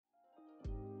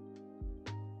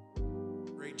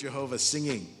great Jehovah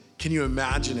singing. Can you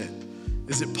imagine it?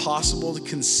 Is it possible to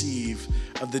conceive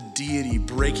of the deity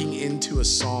breaking into a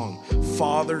song?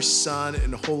 Father, Son,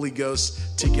 and Holy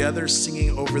Ghost together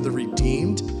singing over the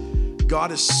redeemed?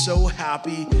 God is so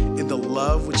happy in the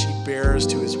love which he bears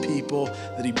to his people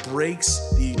that he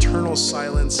breaks the eternal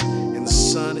silence in the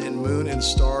sun and moon and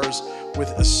stars with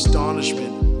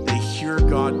astonishment. They hear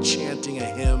God chanting a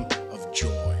hymn of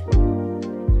joy.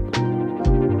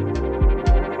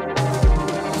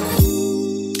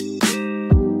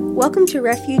 Welcome to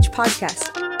Refuge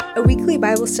Podcast, a weekly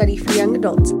Bible study for young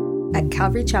adults at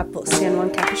Calvary Chapel, San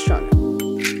Juan Capistrano.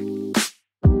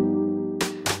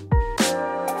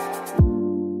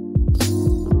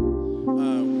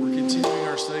 We're continuing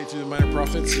our study through the Minor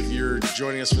Prophets. If you're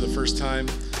joining us for the first time,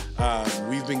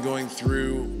 we've been going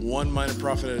through one minor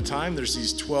prophet at a time. There's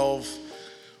these 12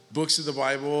 books of the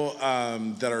Bible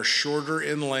that are shorter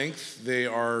in length. They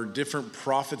are different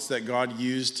prophets that God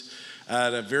used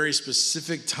at a very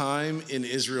specific time in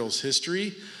Israel's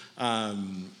history.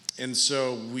 And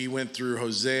so we went through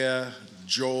Hosea,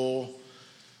 Joel,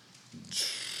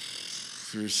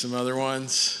 through some other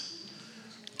ones,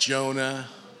 Jonah,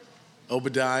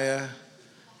 Obadiah,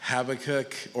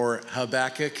 Habakkuk, or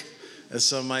Habakkuk, as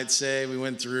some might say. We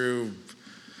went through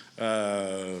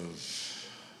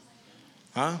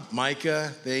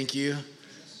Micah, thank you.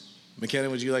 McKenna,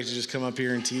 would you like to just come up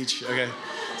here and teach? Okay.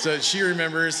 So she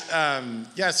remembers.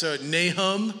 So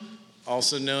Nahum,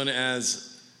 also known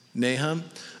as Nahum.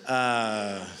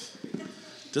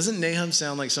 Doesn't Nahum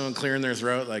sound like someone clearing their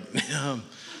throat? Like Nahum.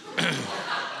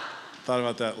 Thought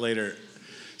about that later.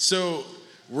 So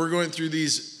we're going through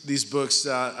these books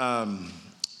that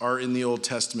are in the Old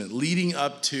Testament, leading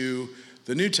up to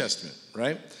the New Testament,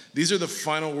 right? These are the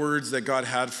final words that God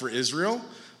had for Israel.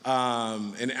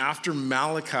 And after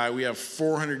Malachi, we have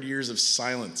 400 years of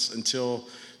silence until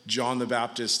John the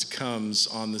Baptist comes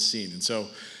on the scene. And so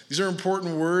these are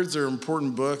important words. They're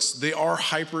important books. They are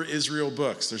hyper-Israel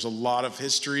books. There's a lot of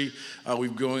history.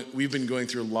 We've been going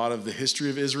through a lot of the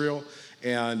history of Israel.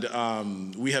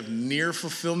 And we have near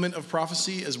fulfillment of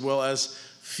prophecy as well as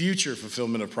future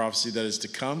fulfillment of prophecy that is to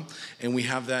come. And we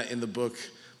have that in the book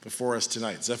before us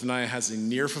tonight. Zephaniah has a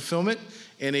near fulfillment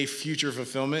and a future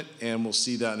fulfillment, and we'll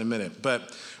see that in a minute.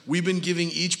 But we've been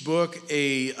giving each book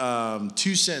a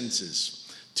 2 sentences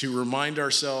to remind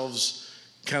ourselves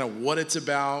kind of what it's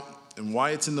about and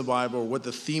why it's in the Bible, what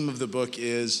the theme of the book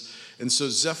is. And so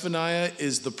Zephaniah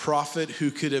is the prophet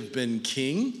who could have been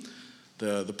king,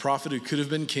 the prophet who could have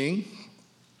been king.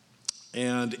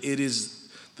 And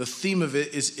the theme of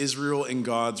it is Israel and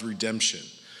God's redemption.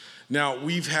 Now,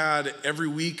 we've had every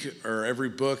week or every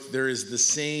book, there is the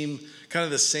same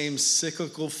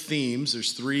cyclical themes.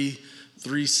 There's three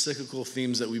cyclical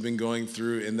themes that we've been going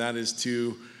through, and that is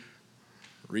to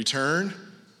return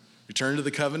to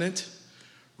the covenant,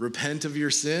 repent of your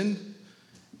sin,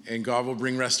 and God will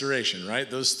bring restoration,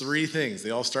 right? Those 3 things,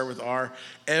 they all start with R.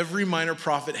 Every minor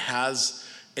prophet has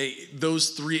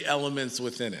those 3 elements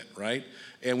within it, right?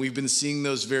 And we've been seeing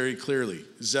those very clearly.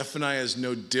 Zephaniah is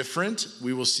no different.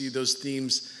 We will see those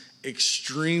themes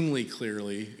extremely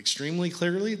clearly. Extremely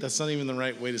clearly? That's not even the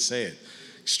right way to say it.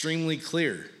 Extremely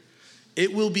clear.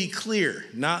 It will be clear,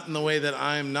 not in the way that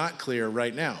I'm not clear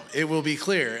right now. It will be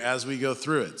clear as we go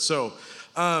through it. So,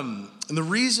 and the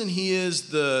reason he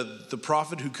is the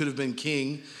prophet who could have been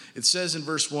king, it says in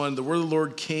verse 1, the word of the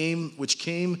Lord which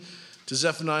came to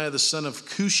Zephaniah, the son of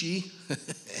Cushi,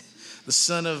 the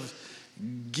son of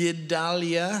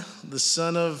Gedaliah, the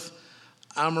son of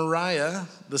Amariah,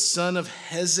 the son of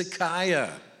Hezekiah,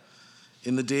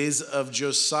 in the days of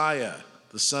Josiah,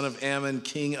 the son of Ammon,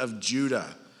 king of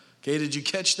Judah. Okay, did you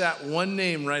catch that one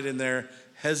name right in there?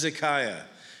 Hezekiah.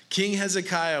 King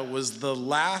Hezekiah was the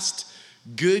last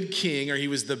good king, or he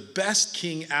was the best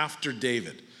king after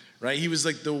David, right? He was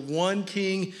like the one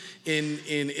king in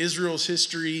Israel's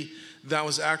history that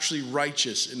was actually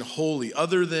righteous and holy,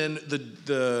 other than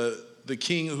the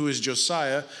king who is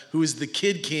Josiah, who is the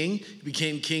kid king. He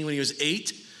became king when he was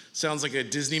 8. Sounds like a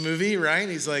Disney movie, right?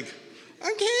 He's like,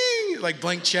 I'm king, like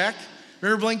Blank Check.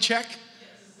 Remember Blank Check? Yes.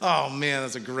 Oh man,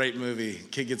 that's a great movie.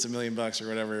 Kid gets $1 million or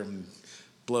whatever and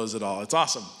blows it all. It's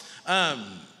awesome. I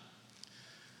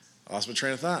lost my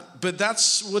train of thought. But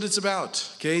that's what it's about,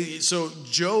 okay? So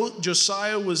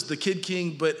Josiah was the kid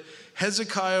king, but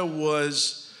Hezekiah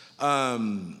was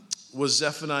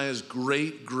Zephaniah's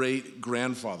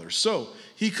great-great-grandfather. So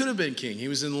he could have been king. He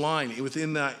was in line,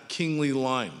 within that kingly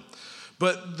line.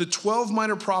 But the 12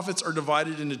 minor prophets are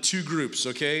divided into 2 groups,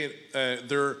 okay?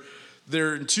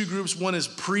 They're in 2 groups. One is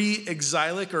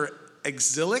pre-exilic or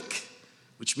exilic,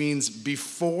 which means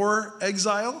before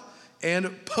exile,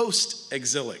 and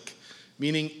post-exilic,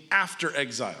 meaning after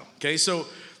exile. Okay, so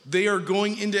they are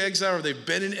going into exile, or they've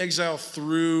been in exile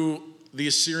through the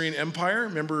Assyrian Empire.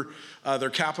 Remember, their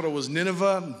capital was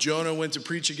Nineveh. Jonah went to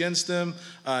preach against them.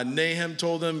 Nahum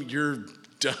told them, you're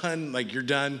done, like you're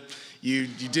done. You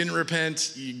didn't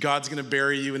repent. God's going to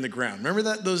bury you in the ground. Remember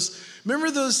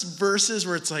those verses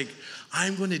where it's like,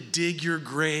 I'm going to dig your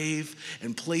grave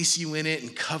and place you in it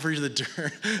and cover the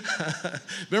dirt.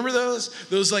 Remember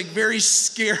those like very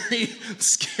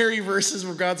scary verses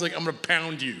where God's like, I'm going to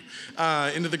pound you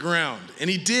into the ground. And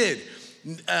he did.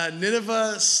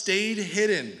 Nineveh stayed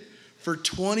hidden for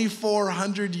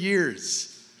 2,400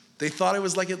 years. They thought it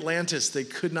was like Atlantis. They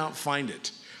could not find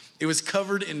it. It was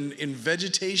covered in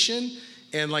vegetation,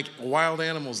 and like wild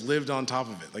animals lived on top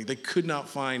of it. Like they could not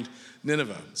find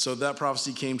Nineveh. So that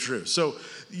prophecy came true. So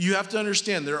you have to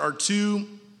understand there are two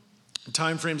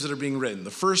time frames that are being written. The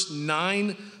first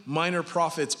 9 minor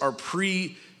prophets are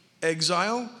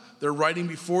pre-exile. They're writing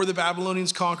before the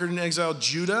Babylonians conquered and exiled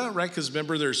Judah, right? Because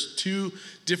remember, there's 2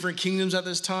 different kingdoms at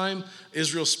this time.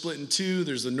 Israel split in 2.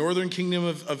 There's the northern kingdom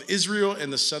of Israel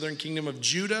and the southern kingdom of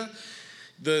Judah.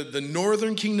 The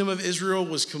northern kingdom of Israel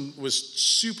was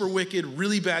super wicked,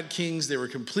 really bad kings. They were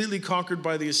completely conquered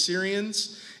by the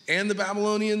Assyrians and the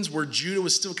Babylonians, where Judah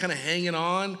was still kind of hanging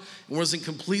on and wasn't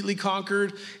completely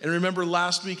conquered. And remember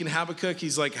last week in Habakkuk,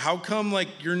 he's like, how come like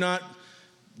you're not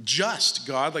just,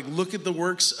 God? Like, look at the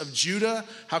works of Judah.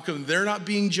 How come they're not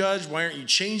being judged? Why aren't you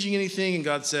changing anything? And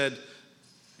God said,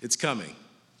 it's coming.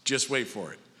 Just wait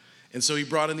for it. And so he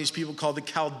brought in these people called the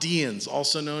Chaldeans,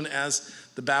 also known as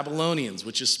the Babylonians,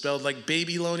 which is spelled like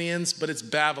Babylonians, but it's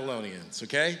Babylonians,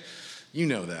 okay? You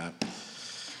know that.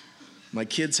 My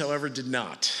kids, however, did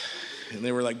not. And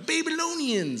they were like,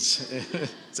 Babylonians.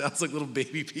 Sounds like little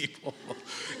baby people.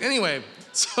 Anyway,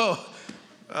 so,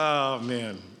 oh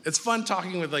man. It's fun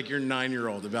talking with like your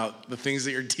 9-year-old about the things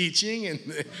that you're teaching,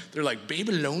 and they're like,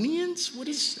 Babylonians? What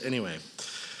is, anyway.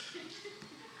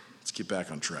 Let's get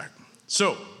back on track.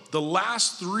 So, the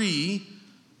last 3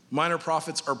 minor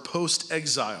prophets are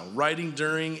post-exile, writing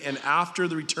during and after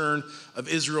the return of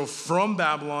Israel from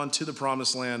Babylon to the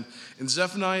promised land. And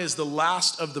Zephaniah is the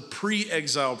last of the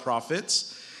pre-exile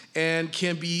prophets and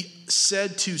can be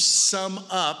said to sum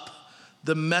up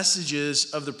the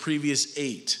messages of the previous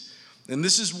 8. And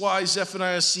this is why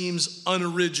Zephaniah seems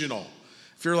unoriginal.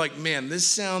 If you're like, man, this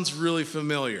sounds really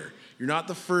familiar, you're not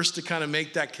the first to kind of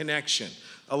make that connection.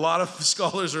 A lot of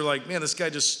scholars are like, man, this guy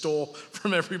just stole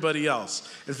from everybody else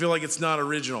and feel like it's not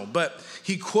original. But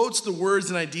he quotes the words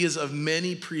and ideas of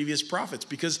many previous prophets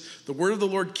because the word of the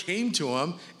Lord came to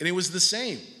him and it was the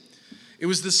same. It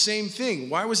was the same thing.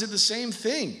 Why was it the same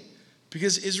thing?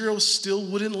 Because Israel still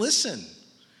wouldn't listen.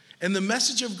 And the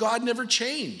message of God never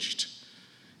changed.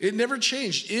 It never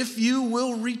changed. If you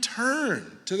will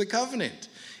return to the covenant,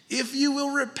 if you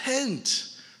will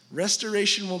repent,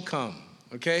 restoration will come.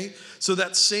 Okay? So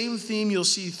that same theme you'll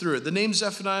see through it. The name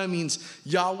Zephaniah means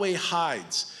Yahweh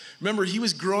hides. Remember, he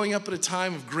was growing up at a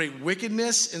time of great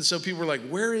wickedness, and so people were like,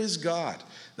 where is God?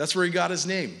 That's where he got his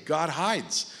name. God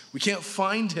hides. We can't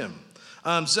find him.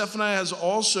 Zephaniah was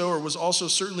also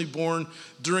certainly born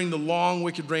during the long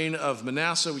wicked reign of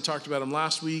Manasseh. We talked about him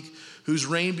last week, whose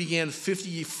reign began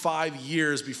 55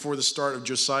 years before the start of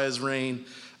Josiah's reign.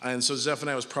 And so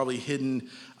Zephaniah was probably hidden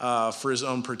for his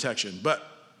own protection. But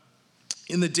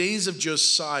in the days of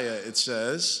Josiah, it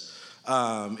says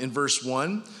in verse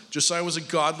 1, Josiah was a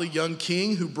godly young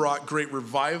king who brought great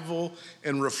revival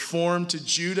and reform to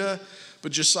Judah.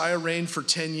 But Josiah reigned for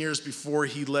 10 years before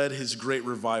he led his great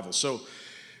revival. So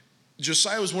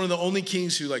Josiah was one of the only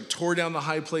kings who like tore down the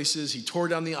high places. He tore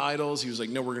down the idols. He was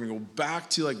like, no, we're going to go back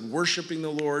to like worshiping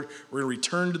the Lord. We're going to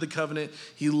return to the covenant.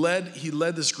 He led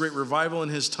this great revival in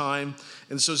his time.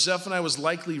 And so Zephaniah was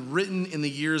likely written in the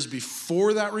years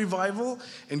before that revival.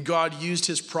 And God used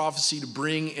his prophecy to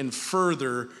bring in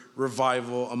further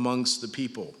revival amongst the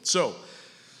people. So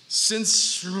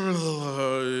since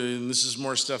this is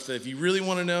more stuff that if you really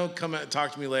want to know, come out and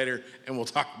talk to me later and we'll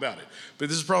talk about it. But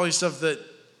this is probably stuff that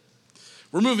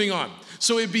we're moving on.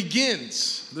 So it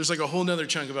begins. There's like a whole nother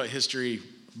chunk about history.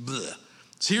 Blech.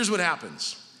 So here's what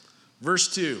happens.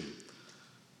 Verse 2.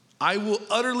 I will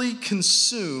utterly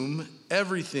consume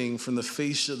everything from the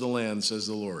face of the land, says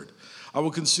the Lord. I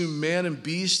will consume man and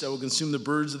beast. I will consume the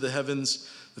birds of the heavens,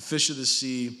 the fish of the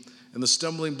sea, and the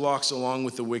stumbling blocks along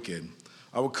with the wicked.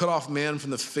 I will cut off man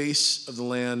from the face of the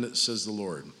land, says the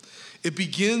Lord. It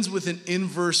begins with an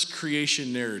inverse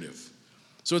creation narrative.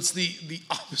 So it's the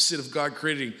opposite of God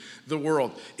creating the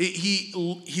world. He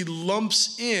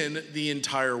lumps in the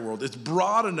entire world. It's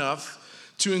broad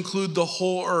enough to include the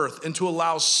whole earth and to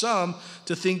allow some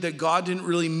to think that God didn't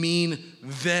really mean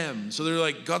them. So they're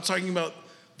like, God's talking about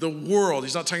the world.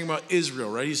 He's not talking about Israel,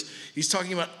 right? He's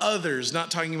talking about others, not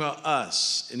talking about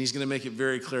us. And he's going to make it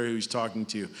very clear who he's talking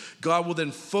to. God will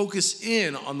then focus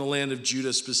in on the land of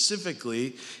Judah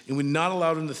specifically and would not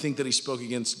allow them to think that he spoke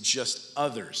against just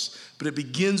others. But it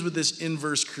begins with this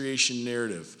inverse creation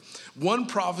narrative. One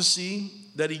prophecy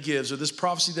that he gives, or this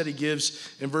prophecy that he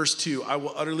gives in verse 2, I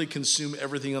will utterly consume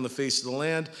everything on the face of the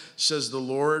land, says the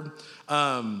Lord.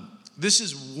 This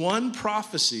is one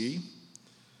prophecy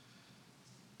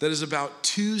that is about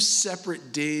 2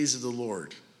 separate days of the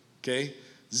Lord, okay?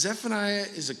 Zephaniah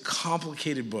is a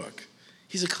complicated book.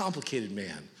 He's a complicated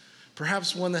man,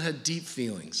 perhaps one that had deep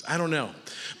feelings. I don't know.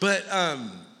 But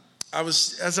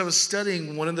as I was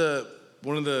studying, one of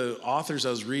the authors I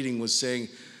was reading was saying,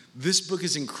 this book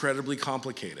is incredibly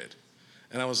complicated.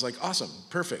 And I was like, awesome,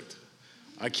 perfect.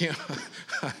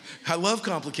 I love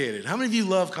complicated. How many of you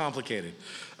love complicated?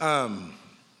 I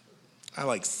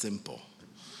like simple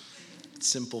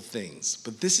things.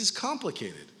 But this is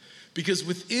complicated because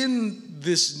within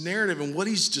this narrative and what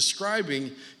he's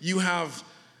describing, you have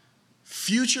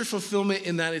future fulfillment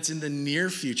in that it's in the near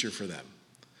future for them.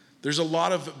 There's a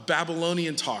lot of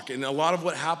Babylonian talk, and a lot of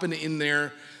what happened in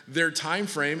their time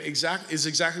frame is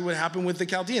exactly what happened with the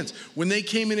Chaldeans when they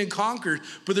came in and conquered.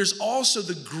 But there's also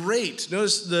the great,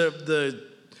 notice the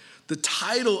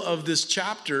title of this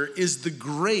chapter is the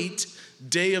Great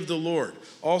Day of the Lord,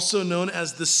 also known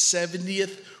as the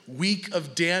 70th week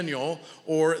of Daniel,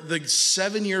 or the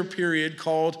 7-year period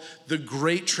called the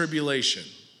Great Tribulation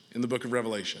in the book of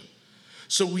Revelation.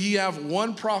 So we have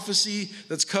one prophecy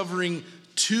that's covering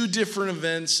 2 different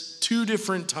events, 2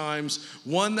 different times,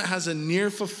 one that has a near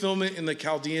fulfillment in the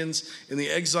Chaldeans in the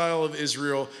exile of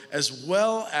Israel, as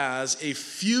well as a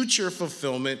future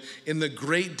fulfillment in the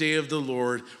great day of the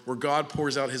Lord, where God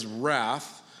pours out his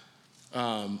wrath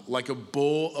like a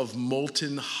bowl of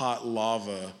molten hot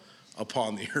lava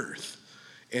upon the earth.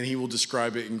 And he will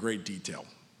describe it in great detail.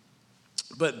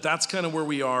 But that's kind of where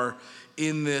we are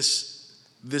in this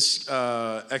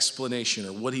explanation,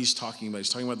 or what he's talking about. He's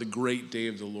talking about the great day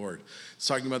of the Lord. He's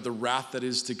talking about the wrath that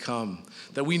is to come.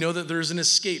 That we know that there's an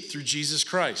escape through Jesus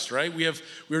Christ, right? We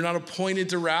are not appointed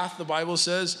to wrath, the Bible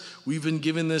says. We've been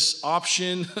given this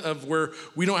option of where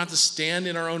we don't have to stand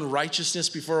in our own righteousness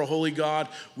before a holy God.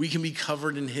 We can be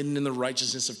covered and hidden in the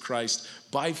righteousness of Christ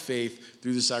by faith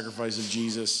through the sacrifice of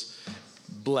Jesus.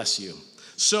 Bless you.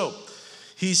 So,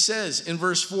 he says in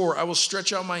verse 4, I will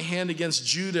stretch out my hand against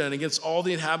Judah and against all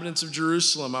the inhabitants of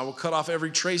Jerusalem. I will cut off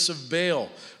every trace of Baal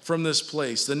from this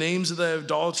place, the names of the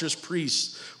idolatrous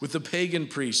priests with the pagan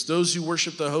priests, those who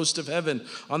worship the host of heaven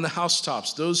on the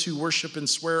housetops, those who worship and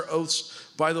swear oaths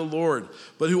by the Lord,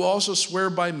 but who also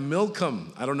swear by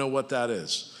Milcom. I don't know what that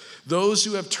is. Those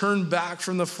who have turned back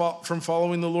from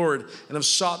following the Lord and have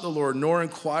sought the Lord, nor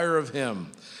inquire of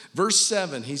him. Verse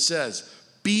 7, he says,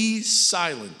 be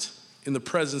silent in the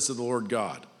presence of the Lord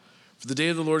God. For the day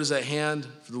of the Lord is at hand,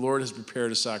 for the Lord has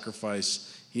prepared a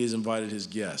sacrifice. He has invited his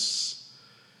guests.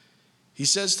 He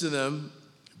says to them,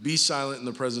 be silent in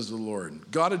the presence of the Lord.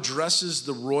 God addresses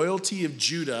the royalty of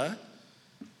Judah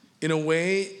in a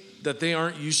way that they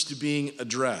aren't used to being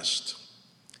addressed.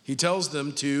 He tells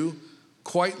them to,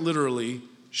 quite literally,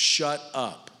 shut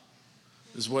up,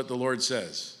 is what the Lord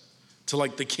says. To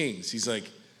like the kings, he's like,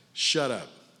 shut up.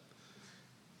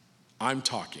 I'm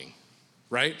talking.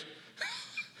 Right?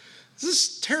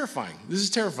 This is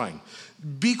terrifying.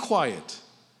 Be quiet.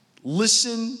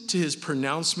 Listen to his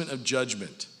pronouncement of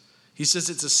judgment. He says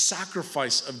it's a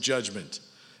sacrifice of judgment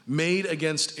made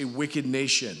against a wicked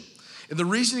nation. And the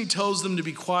reason he tells them to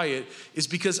be quiet is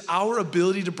because our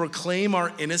ability to proclaim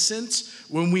our innocence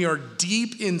when we are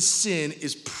deep in sin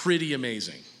is pretty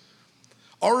amazing.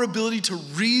 Our ability to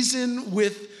reason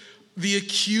with the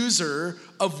accuser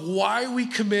of why we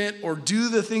commit or do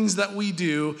the things that we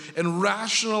do and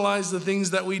rationalize the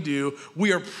things that we do,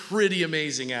 we are pretty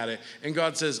amazing at it. And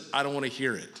God says, I don't want to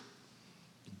hear it.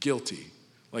 Guilty.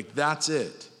 Like, that's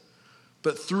it.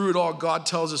 But through it all, God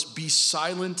tells us, be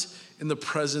silent in the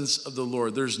presence of the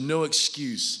Lord. There's no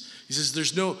excuse. He says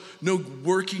there's no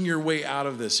working your way out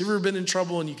of this. Have you ever been in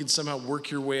trouble and you can somehow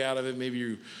work your way out of it?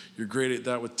 Maybe you're great at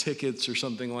that with tickets or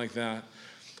something like that.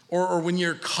 Or when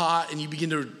you're caught and you begin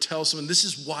to tell someone, this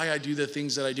is why I do the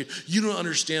things that I do. You don't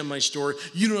understand my story.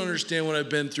 You don't understand what I've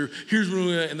been through. Here's what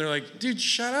and they're like, dude,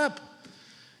 shut up.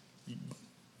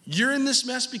 You're in this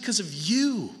mess because of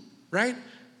you, right?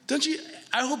 Don't you?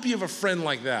 I hope you have a friend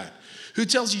like that who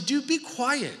tells you, dude, be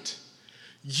quiet.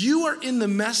 You are in the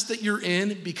mess that you're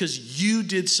in because you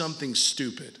did something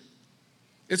stupid.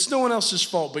 It's no one else's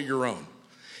fault but your own.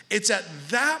 It's at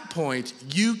that point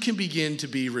you can begin to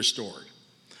be restored.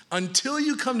 Until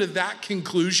you come to that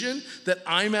conclusion that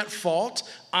I'm at fault,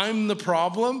 I'm the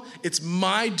problem, it's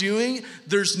my doing,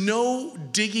 there's no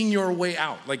digging your way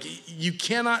out. Like, you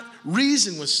cannot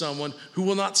reason with someone who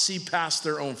will not see past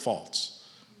their own faults,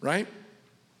 right?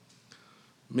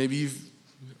 Maybe you've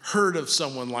heard of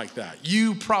someone like that.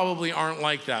 You probably aren't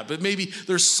like that, but maybe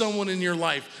there's someone in your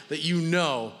life that you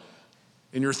know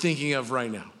and you're thinking of right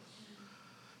now.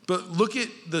 But look at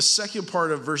the second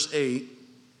part of verse 8.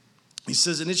 He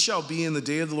says, and it shall be in the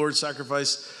day of the Lord's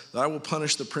sacrifice that I will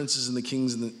punish the princes and the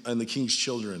kings and the king's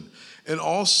children, and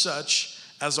all such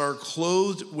as are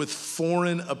clothed with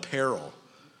foreign apparel.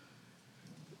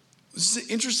 This is an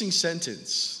interesting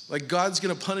sentence. Like, God's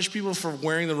going to punish people for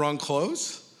wearing the wrong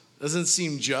clothes? Doesn't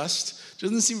seem just.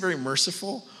 Doesn't seem very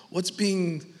merciful. What's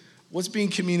being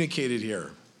communicated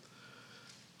here?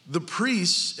 The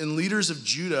priests and leaders of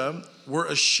Judah were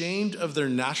ashamed of their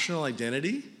national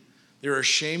identity. They were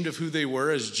ashamed of who they were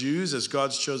as Jews, as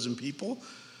God's chosen people.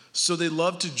 So they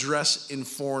loved to dress in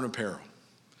foreign apparel.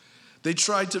 They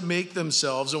tried to make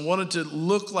themselves and wanted to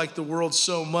look like the world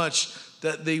so much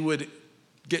that they would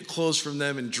get clothes from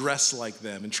them and dress like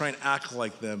them and try and act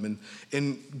like them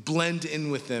and blend in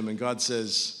with them. And God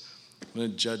says, I'm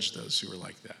going to judge those who are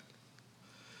like that.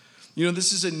 You know,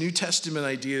 this is a New Testament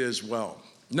idea as well.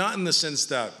 Not in the sense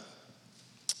that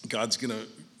God's going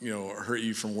to, hurt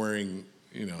you from wearing,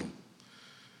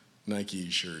 Nike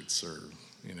shirts, or,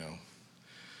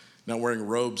 not wearing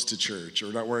robes to church,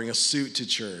 or not wearing a suit to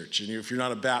church. And if you're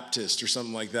not a Baptist or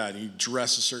something like that, and you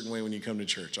dress a certain way when you come to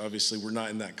church. Obviously, we're not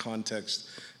in that context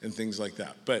and things like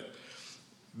that. But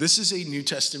this is a New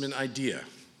Testament idea.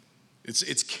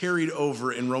 It's carried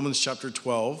over in Romans chapter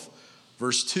 12,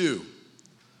 verse 2.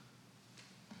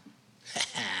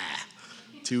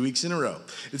 2 weeks in a row.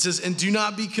 It says, and do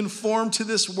not be conformed to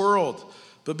this world,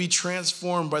 but be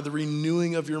transformed by the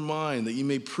renewing of your mind, that you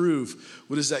may prove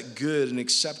what is that good and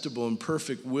acceptable and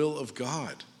perfect will of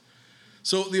God.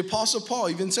 So the Apostle Paul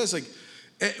even says,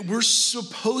 we're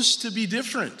supposed to be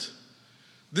different.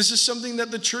 This is something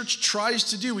that the church tries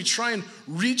to do. We try and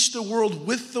reach the world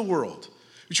with the world.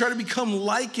 We try to become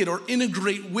like it or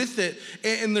integrate with it,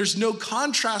 and there's no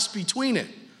contrast between it.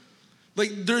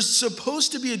 There's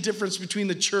supposed to be a difference between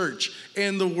the church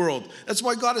and the world. That's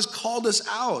why God has called us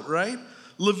out, right?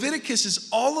 The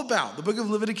book of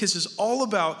Leviticus is all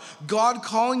about God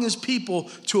calling his people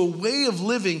to a way of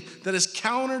living that is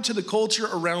counter to the culture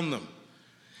around them.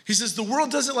 He says, the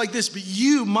world does it like this, but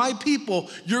you, my people,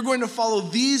 you're going to follow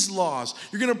these laws.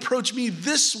 You're going to approach me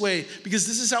this way because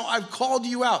this is how I've called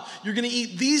you out. You're going to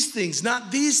eat these things,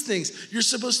 not these things. You're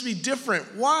supposed to be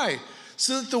different. Why?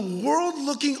 So that the world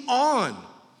looking on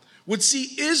would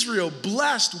see Israel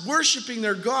blessed, worshiping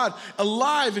their God,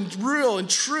 alive and real and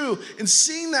true, and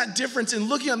seeing that difference and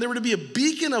looking on, they were to be a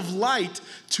beacon of light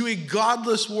to a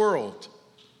godless world.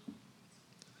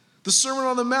 The Sermon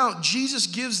on the Mount, Jesus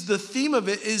gives the theme of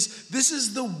it is, this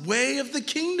is the way of the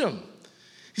kingdom.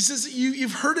 He says,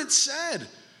 you've heard it said.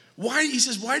 Why? He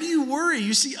says, why do you worry?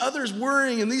 You see others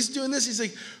worrying and these doing this. He's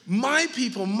like, my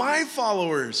people, my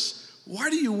followers, why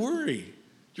do you worry?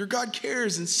 Your God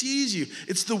cares and sees you.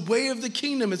 It's the way of the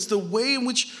kingdom. It's the way in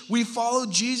which we follow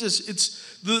Jesus.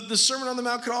 It's the Sermon on the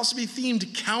Mount could also be themed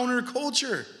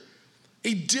counterculture.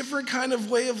 A different kind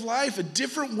of way of life, a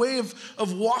different way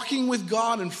of walking with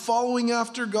God and following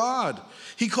after God.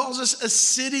 He calls us a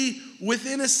city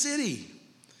within a city. He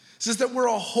says that we're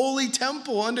a holy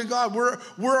temple unto God. We're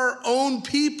our own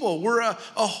people. We're a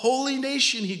holy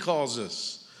nation, he calls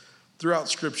us throughout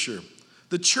Scripture.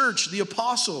 The church, the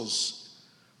apostles,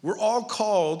 we're all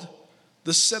called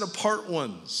the set apart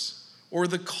ones or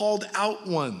the called out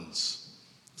ones.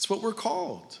 That's what we're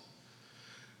called.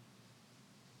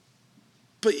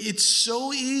 But it's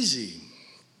so easy,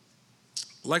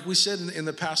 like we said in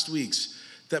the past weeks,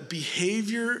 that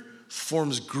behavior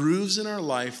forms grooves in our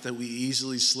life that we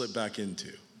easily slip back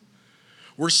into.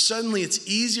 Where suddenly it's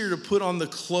easier to put on the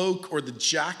cloak or the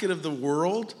jacket of the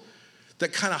world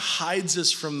that kind of hides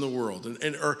us from the world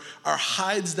or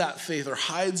hides that faith or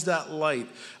hides that light.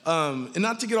 And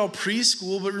not to get all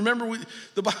preschool, but remember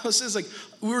the Bible says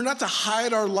we were not to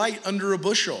hide our light under a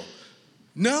bushel.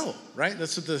 No, right?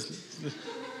 That's what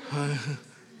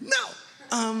no,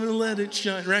 I'm going to let it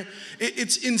shine, right?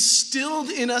 It's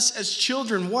instilled in us as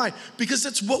children. Why? Because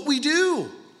that's what we do.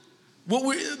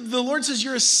 The Lord says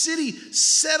you're a city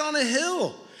set on a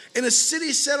hill. And a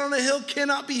city set on a hill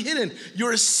cannot be hidden.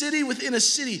 You're a city within a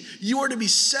city. You are to be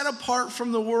set apart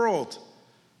from the world.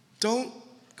 Don't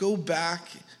go back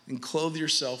and clothe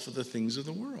yourself with the things of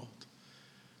the world.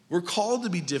 We're called to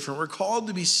be different. We're called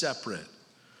to be separate.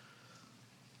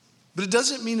 But it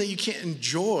doesn't mean that you can't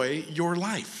enjoy your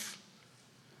life.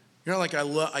 You're not like,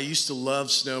 I used to love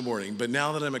snowboarding, but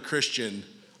now that I'm a Christian,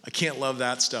 I can't love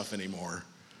that stuff anymore.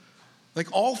 Like,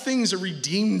 all things are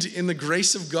redeemed in the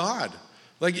grace of God.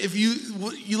 Like, if you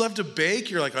love to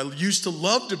bake, you're like, I used to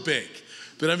love to bake,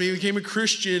 but I became a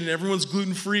Christian and everyone's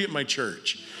gluten-free at my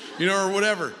church, or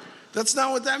whatever. That's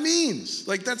not what that means.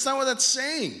 Like, that's not what that's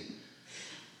saying.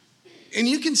 And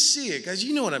you can see it, guys.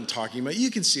 You know what I'm talking about. You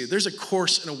can see it. There's a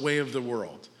course and a way of the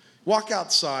world. Walk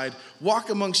outside,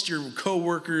 walk amongst your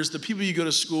coworkers, the people you go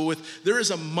to school with. There is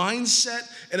a mindset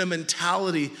and a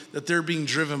mentality that they're being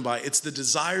driven by. It's the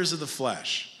desires of the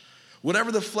flesh.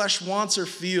 Whatever the flesh wants or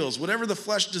feels, whatever the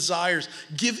flesh desires,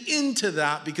 give into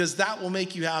that, because that will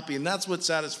make you happy, and that's what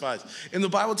satisfies. And the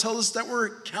Bible tells us that we're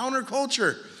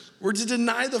counterculture. We're to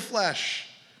deny the flesh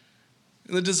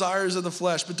and the desires of the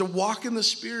flesh, but to walk in the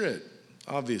Spirit,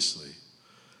 obviously.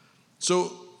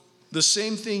 So the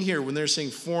same thing here when they're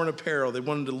saying foreign apparel. They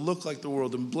wanted to look like the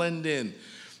world and blend in.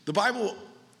 The Bible,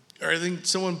 or I think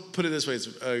someone put it this way, it's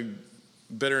a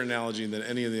better analogy than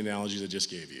any of the analogies I just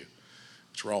gave you,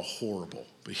 which were all horrible.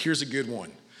 But here's a good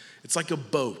one. It's like a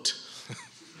boat.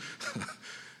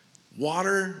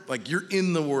 Water, like you're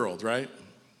in the world, right?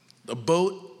 The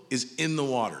boat is in the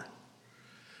water.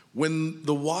 When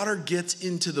the water gets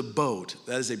into the boat,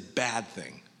 that is a bad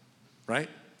thing, right?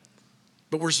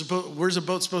 But where's a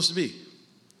boat supposed to be?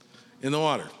 In the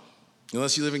water.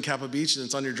 Unless you live in Kappa Beach and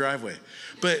it's on your driveway.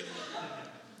 But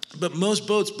most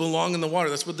boats belong in the water.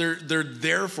 That's what they're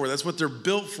there for. That's what they're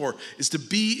built for, is to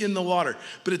be in the water.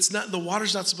 But the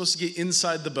water's not supposed to get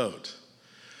inside the boat.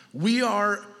 We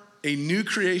are a new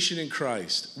creation in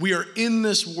Christ. We are in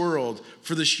this world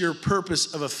for the sheer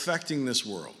purpose of affecting this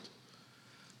world.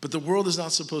 But the world is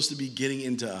not supposed to be getting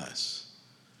into us.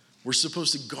 We're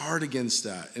supposed to guard against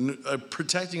that and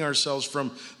protecting ourselves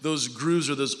from those grooves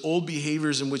or those old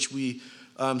behaviors in which we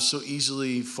so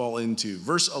easily fall into.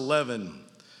 Verse 11,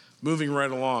 moving right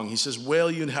along, he says,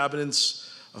 "Wail, you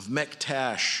inhabitants of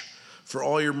Mektash, for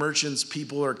all your merchants,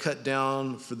 people are cut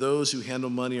down, for those who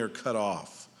handle money are cut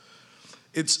off."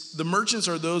 The merchants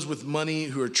are those with money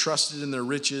who are trusted in their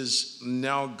riches.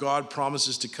 Now God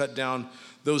promises to cut down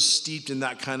those steeped in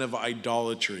that kind of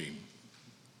idolatry,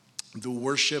 the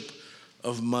worship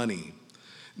of money.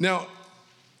 Now,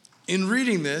 in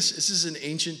reading this is an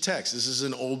ancient text. This is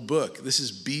an old book. This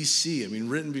is BC.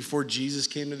 Written before Jesus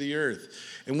came to the earth.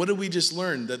 And what did we just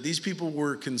learn? That these people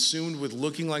were consumed with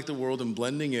looking like the world and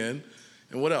blending in.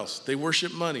 And what else? They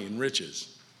worship money and riches.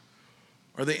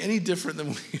 Are they any different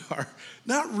than we are?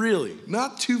 Not really.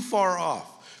 Not too far off.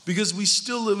 Because we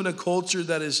still live in a culture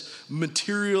that is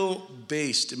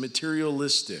material-based and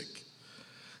materialistic.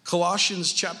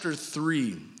 Colossians chapter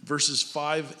 3, verses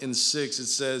 5 and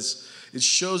 6, it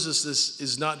shows us this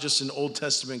is not just an Old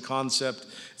Testament concept.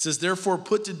 It says, "Therefore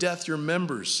put to death your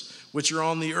members, which are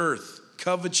on the earth,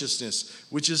 covetousness,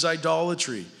 which is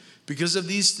idolatry. Because of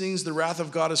these things, the wrath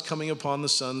of God is coming upon the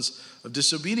sons of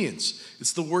disobedience."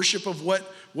 It's the worship of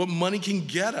what money can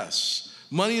get us.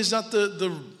 Money is not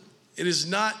it is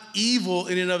not evil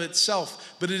in and of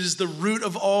itself, but it is the root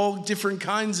of all different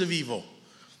kinds of evil.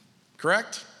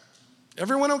 Correct?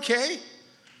 Everyone okay?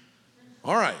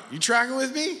 All right. You tracking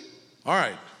with me? All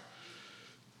right.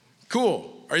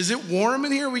 Cool. Is it warm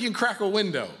in here? We can crack a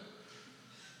window.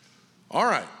 All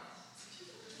right.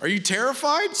 Are you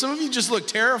terrified? Some of you just look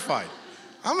terrified.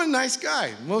 I'm a nice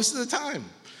guy most of the time.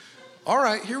 All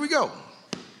right, here we go.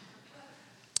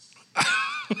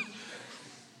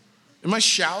 Am I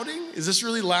shouting? Is this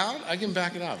really loud? I can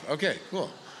back it up. Okay,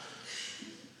 cool.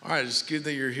 All right, it's good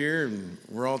that you're here and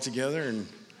we're all together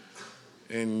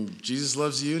and Jesus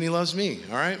loves you and he loves me.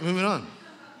 All right, moving on.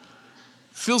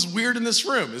 Feels weird in this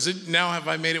room. Is it now? Have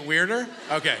I made it weirder?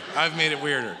 Okay, I've made it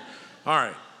weirder. All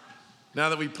right. Now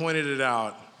that we pointed it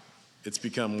out, it's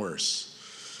become worse.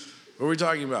 What are we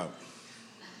talking about?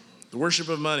 The worship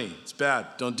of money. It's bad.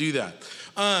 Don't do that.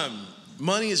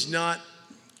 Money is not,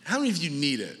 how many of you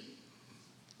need it?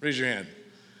 Raise your hand.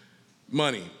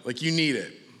 Money, like you need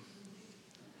it.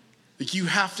 Like you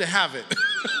have to have it.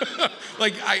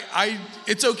 Like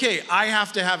it's okay. I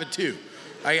have to have it too.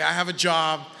 I have a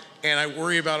job and I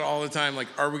worry about it all the time. Like,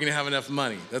 are we going to have enough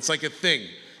money? That's like a thing.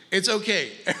 It's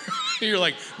okay. You're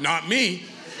like, not me.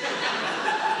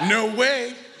 No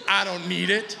way. I don't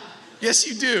need it. Yes,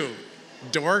 you do,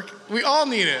 dork. We all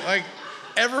need it. Like,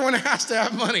 everyone has to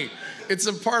have money. It's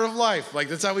a part of life. Like,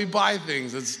 that's how we buy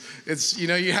things. It's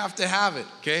you have to have it,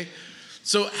 okay?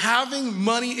 So having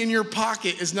money in your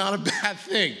pocket is not a bad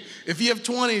thing. If you have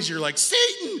 20s, you're like,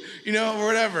 Satan, or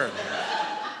whatever.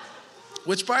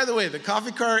 Which, by the way, the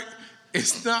coffee cart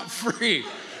is not free,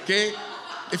 okay?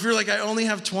 If you're like, I only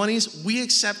have 20s, we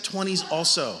accept 20s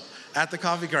also at the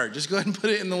coffee cart. Just go ahead and put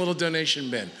it in the little donation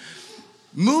bin.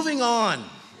 Moving on.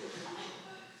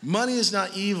 Money is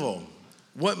not evil.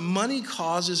 What money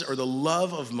causes, or the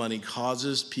love of money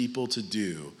causes people to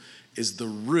do, is the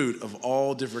root of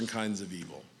all different kinds of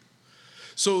evil.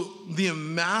 So the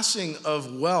amassing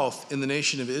of wealth in the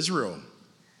nation of Israel,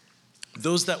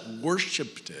 those that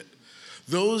worshiped it,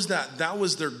 those that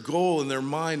was their goal in their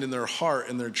mind and their heart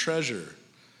and their treasure,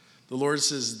 the Lord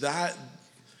says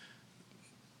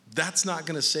that's not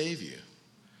going to save you.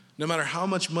 No matter how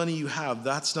much money you have,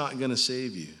 that's not going to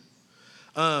save you.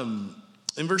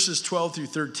 In verses 12 through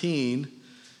 13,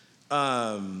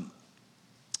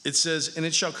 it says, and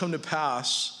it shall come to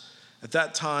pass at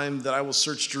that time that I will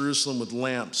search Jerusalem with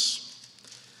lamps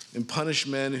and punish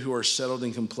men who are settled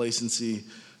in complacency,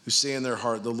 who say in their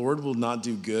heart, the Lord will not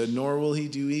do good, nor will he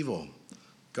do evil.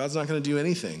 God's not going to do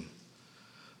anything.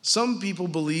 Some people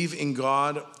believe in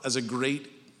God as a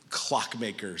great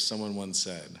clockmaker, someone once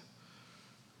said,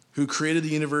 who created the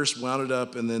universe, wound it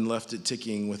up, and then left it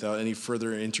ticking without any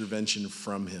further intervention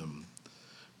from him.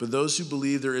 But those who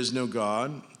believe there is no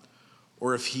God,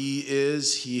 or if he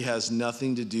is, he has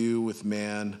nothing to do with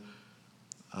man,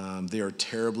 they are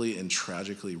terribly and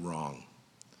tragically wrong.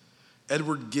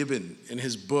 Edward Gibbon, in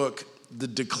his book, The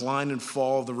Decline and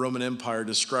Fall of the Roman Empire,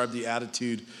 described the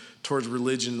attitude towards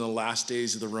religion in the last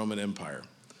days of the Roman Empire.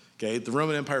 Okay, the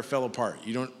Roman Empire fell apart.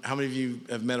 How many of you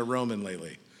have met a Roman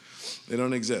lately? They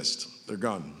don't exist. They're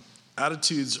gone.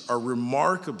 Attitudes are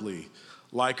remarkably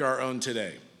like our own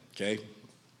today. Okay,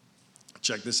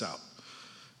 check this out.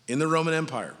 In the Roman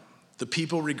Empire, the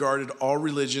people regarded all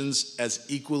religions as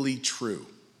equally true.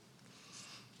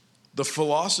 The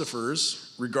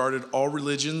philosophers regarded all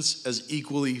religions as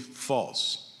equally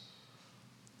false.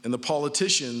 And the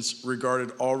politicians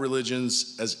regarded all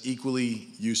religions as equally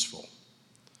useful.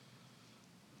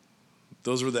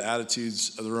 Those were the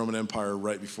attitudes of the Roman Empire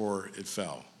right before it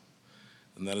fell.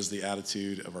 And that is the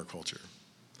attitude of our culture.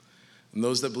 And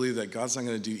those that believe that God's not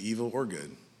going to do evil or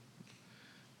good,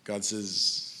 God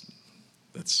says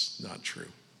that's not true.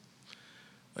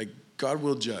 Like, God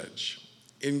will judge.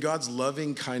 In God's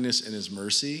loving kindness and his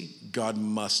mercy, God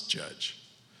must judge.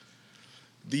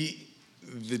 The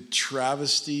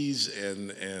travesties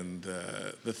and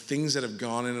the things that have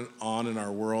gone on in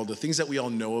our world, the things that we all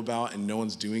know about and no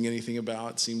one's doing anything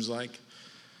about, it seems like,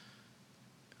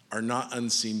 are not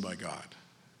unseen by God.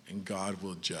 And God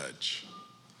will judge.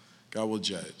 God will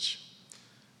judge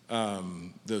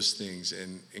those things,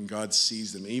 and God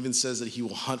sees them. It even says that he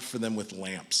will hunt for them with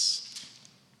lamps.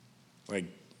 Like,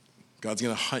 God's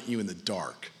going to hunt you in the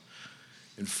dark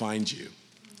and find you.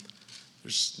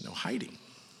 There's no hiding.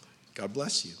 God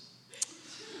bless you.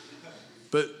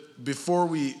 But before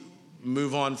we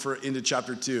move on into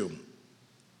chapter 2,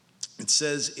 it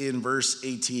says in verse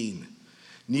 18,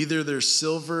 neither their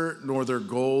silver nor their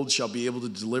gold shall be able to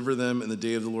deliver them in the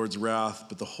day of the Lord's wrath,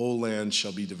 but the whole land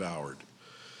shall be devoured.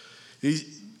 He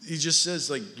just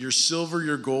says, like, your silver,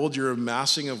 your gold, your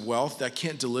amassing of wealth, that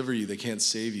can't deliver you. They can't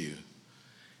save you.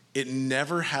 It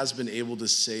never has been able to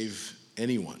save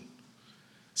anyone.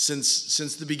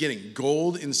 Since the beginning,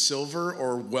 gold and silver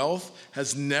or wealth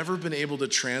has never been able to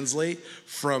translate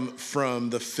from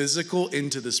the physical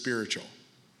into the spiritual,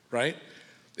 right?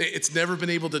 It's never been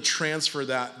able to transfer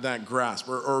that grasp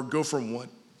or go from one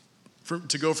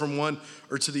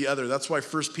or to the other. That's why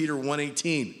 1 Peter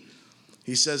 1:18,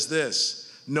 he says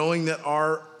this, knowing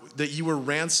that you were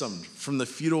ransomed from the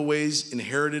futile ways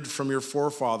inherited from your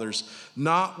forefathers,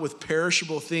 not with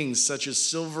perishable things such as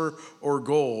silver or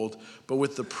gold, but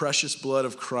with the precious blood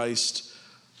of Christ,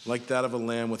 like that of a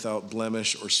lamb without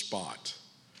blemish or spot.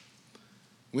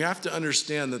 We have to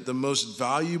understand that the most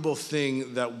valuable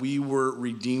thing that we were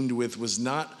redeemed with was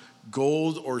not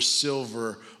gold or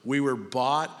silver. We were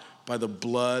bought by the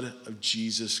blood of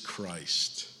Jesus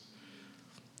Christ.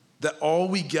 That all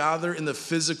we gather in the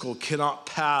physical cannot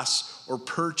pass or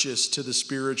purchase to the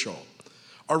spiritual.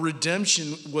 Our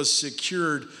redemption was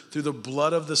secured through the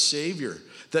blood of the Savior.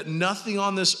 That nothing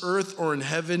on this earth or in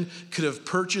heaven could have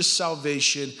purchased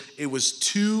salvation. It was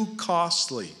too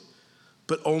costly.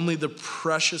 But only the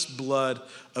precious blood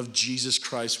of Jesus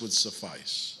Christ would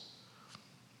suffice.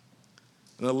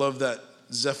 And I love that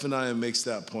Zephaniah makes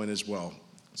that point as well.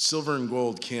 Silver and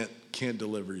gold can't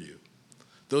deliver you.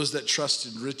 Those that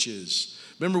trusted riches.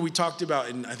 Remember we talked about,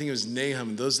 and I think it was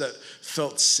Nahum, those that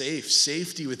felt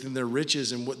safety within their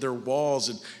riches and their walls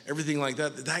and everything like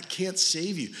that. That can't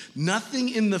save you. Nothing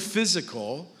in the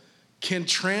physical can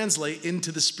translate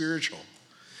into the spiritual.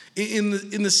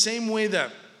 In the same way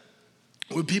that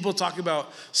When people talk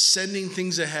about sending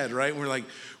things ahead, right? We're like,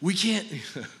 we can't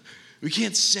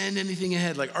send anything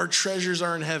ahead. Like our treasures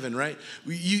are in heaven, right?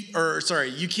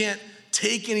 You can't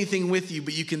take anything with you,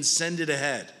 but you can send it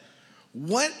ahead.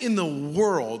 What in the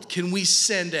world can we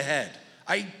send ahead?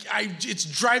 It's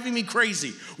driving me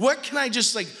crazy. What can I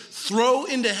just like throw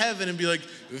into heaven and be like,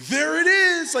 there it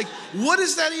is? Like, what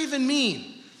does that even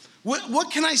mean? What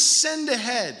can I send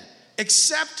ahead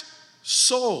except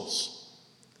souls?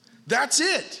 That's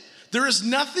it. There is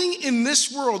nothing in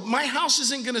this world. My house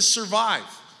isn't going to survive.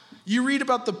 You read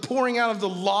about the pouring out of the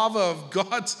lava of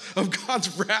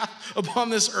God's wrath upon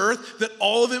this earth, that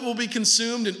all of it will be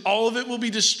consumed and all of it will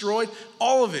be destroyed.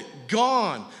 All of it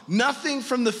gone. Nothing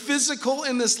from the physical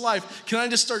in this life. Can I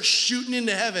just start shooting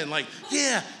into heaven? Like,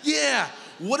 yeah.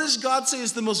 What does God say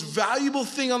is the most valuable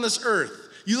thing on this earth?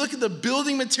 You look at the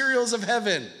building materials of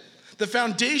heaven. The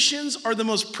foundations are the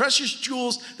most precious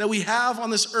jewels that we have on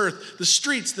this earth. The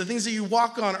streets, the things that you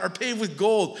walk on are paved with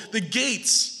gold. The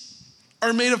gates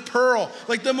are made of pearl.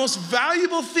 Like the most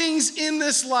valuable things in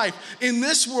this life, in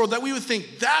this world, that we would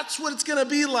think that's what it's going to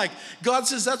be like. God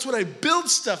says that's what I build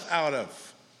stuff out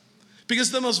of.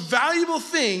 Because the most valuable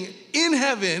thing in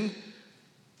heaven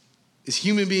is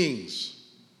human beings.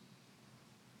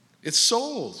 It's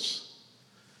souls.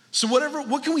 So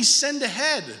what can we send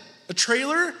ahead? A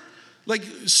trailer? Like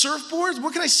surfboards?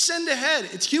 What can I send ahead?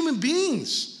 It's human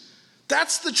beings.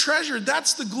 That's the treasure.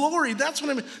 That's the glory. That's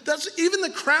even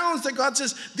the crowns that God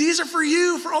says, these are for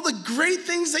you, for all the great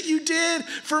things that you did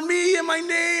for me and my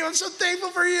name. I'm so thankful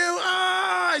for you.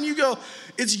 And you go,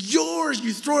 it's yours.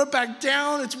 You throw it back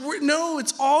down.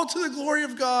 It's all to the glory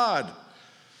of God.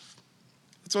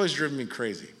 It's always driven me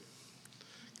crazy.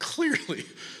 Clearly.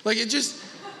 Like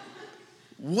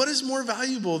what is more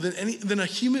valuable than a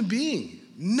human being?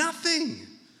 Nothing.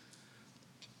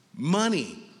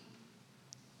 Money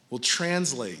will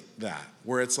translate that,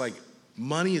 where it's like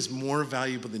money is more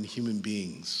valuable than human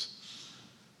beings.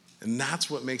 And that's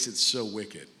what makes it so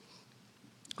wicked.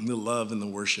 And the love and the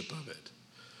worship of it.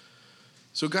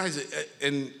 So guys,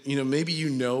 and maybe you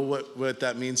know what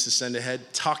that means to send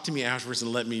ahead. Talk to me afterwards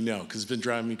and let me know, because it's been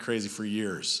driving me crazy for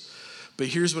years. But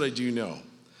here's what I do know.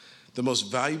 The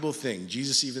most valuable thing,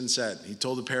 Jesus even said, he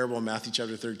told a parable in Matthew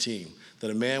chapter 13,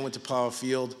 that a man went to plow a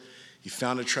field, he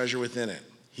found a treasure within it.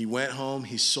 He went home,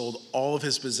 he sold all of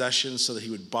his possessions so that he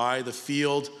would buy the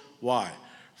field. Why?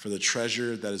 For the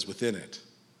treasure that is within it.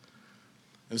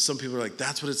 And some people are like,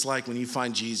 that's what it's like when you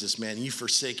find Jesus, man. You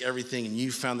forsake everything and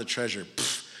you found the treasure.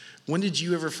 Pfft. When did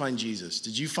you ever find Jesus?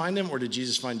 Did you find him or did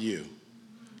Jesus find you?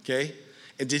 Okay?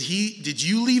 And did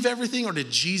you leave everything or did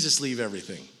Jesus leave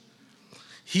everything?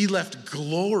 He left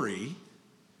glory,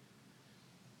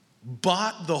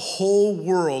 bought the whole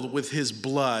world with his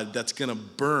blood that's going to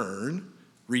burn,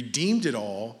 redeemed it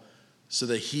all so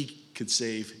that he could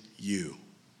save you.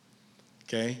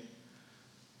 Okay?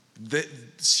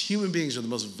 Human beings are the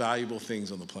most valuable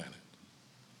things on the planet.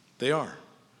 They are.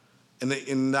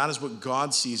 And that is what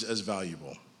God sees as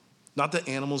valuable. Not that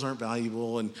animals aren't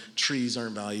valuable and trees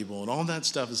aren't valuable and all that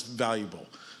stuff is valuable.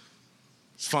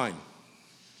 It's fine.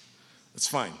 It's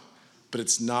fine. But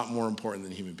it's not more important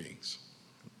than human beings.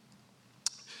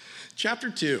 Chapter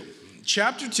 2.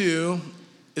 Chapter 2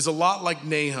 is a lot like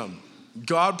Nahum.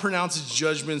 God pronounces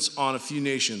judgments on a few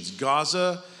nations.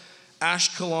 Gaza,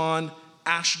 Ashkelon,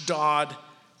 Ashdod,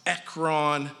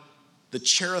 Ekron, the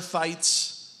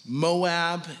Cherethites,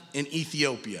 Moab, and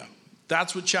Ethiopia.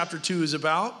 That's what chapter 2 is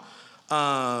about.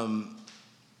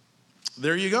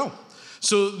 There you go.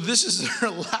 So this is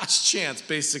their last chance,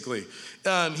 basically.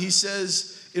 He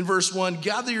says in verse 1,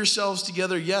 gather yourselves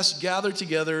together. Yes, gather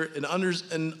together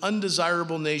an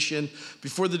undesirable nation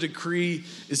before the decree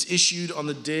is issued on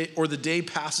the day, or the day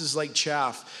passes like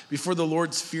chaff, before the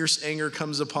Lord's fierce anger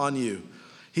comes upon you.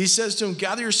 He says to him,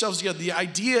 gather yourselves together. The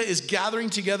idea is gathering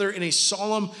together in a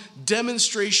solemn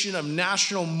demonstration of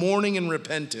national mourning and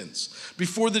repentance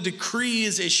before the decree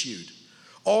is issued.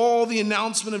 All the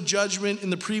announcement of judgment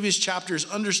in the previous chapter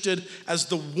is understood as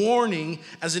the warning,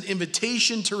 as an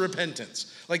invitation to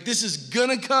repentance. Like, this is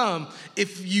gonna come.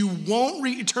 If you won't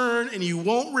return and you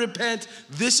won't repent,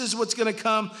 this is what's gonna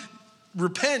come.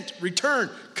 Repent, return,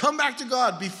 come back to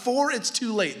God before it's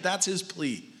too late. That's his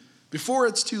plea. Before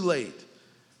it's too late.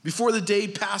 Before the day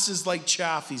passes like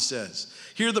chaff, he says.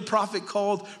 Here the prophet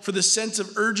called for the sense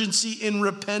of urgency in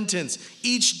repentance.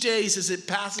 Each day, he says, it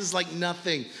passes like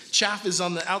nothing. Chaff is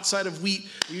on the outside of wheat.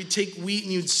 You'd take wheat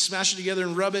and you'd smash it together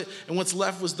and rub it, and what's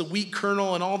left was the wheat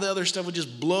kernel, and all the other stuff would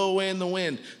just blow away in the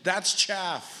wind. That's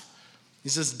chaff. He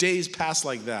says days pass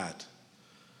like that.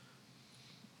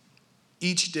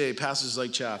 Each day passes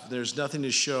like chaff. There's nothing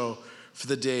to show for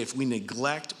the day if we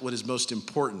neglect what is most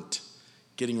important,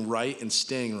 getting right and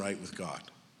staying right with God,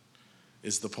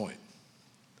 is the point.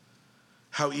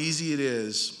 How easy it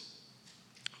is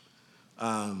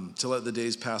to let the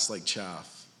days pass like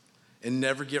chaff and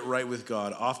never get right with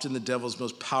God. Often the devil's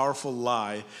most powerful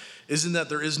lie isn't that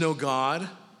there is no God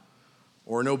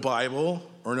or no Bible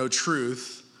or no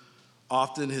truth.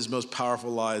 Often his most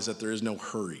powerful lie is that there is no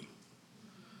hurry.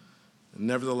 And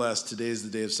nevertheless, today is the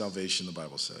day of salvation, the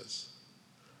Bible says.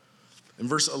 In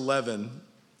verse 11,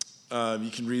 you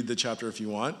can read the chapter if you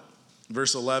want.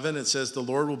 Verse 11, it says, the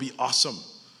Lord will be awesome.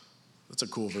 That's a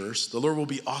cool verse. The Lord will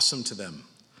be awesome to them.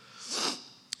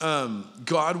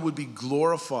 God would be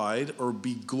glorified or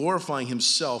be glorifying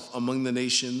himself among the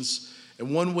nations.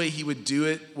 And one way he would do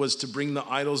it was to bring the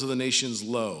idols of the nations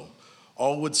low.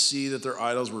 All would see that their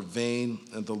idols were vain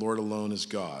and the Lord alone is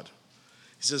God.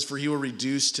 He says, for he will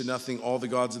reduce to nothing all the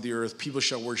gods of the earth. People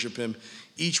shall worship him,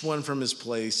 each one from his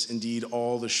place, indeed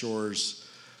all the shores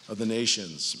of the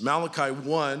nations. Malachi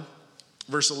 1,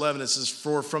 verse 11, it says,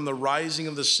 for from the rising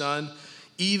of the sun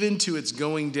even to its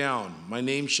going down, my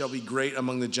name shall be great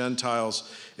among the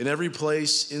Gentiles. In every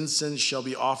place incense shall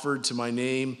be offered to my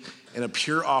name, and a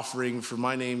pure offering for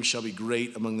my name shall be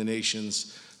great among the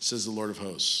nations, says the Lord of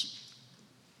hosts.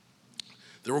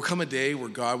 There will come a day where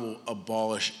God will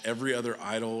abolish every other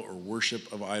idol or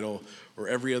worship of idol or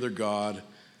every other god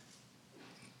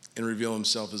and reveal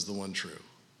himself as the one true.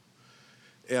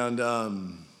 And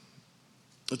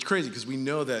it's crazy because we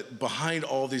know that behind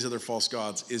all these other false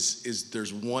gods is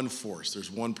there's one force, there's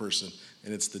one person,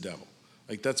 and it's the devil.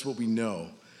 Like that's what we know.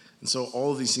 And so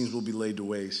all of these things will be laid to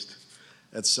waste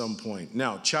at some point.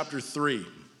 Now, chapter 3.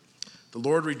 The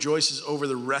Lord rejoices over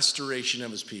the restoration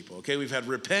of his people. Okay, we've had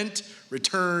repent,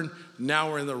 return,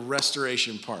 now we're in the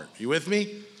restoration part. Are you with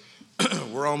me?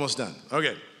 We're almost done.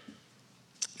 Okay.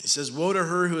 He says, woe to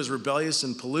her who is rebellious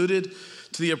and polluted,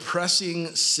 to the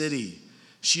oppressing city.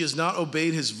 She has not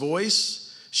obeyed his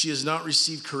voice. She has not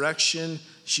received correction.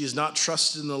 She has not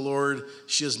trusted in the Lord.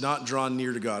 She has not drawn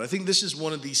near to God. I think this is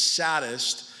one of the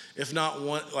saddest, if not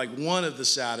one of the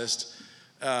saddest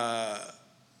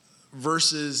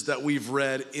verses that we've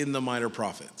read in the minor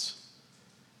prophets.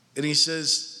 And he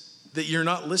says that you're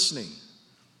not listening.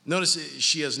 Notice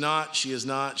she has not, she has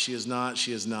not, she has not,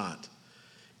 she has not.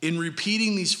 In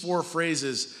repeating these four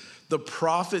phrases, the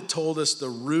prophet told us the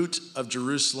root of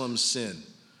Jerusalem's sin.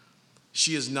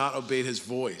 She has not obeyed his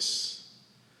voice.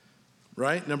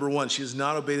 Right? Number one, she has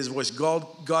not obeyed his voice.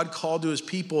 God called to his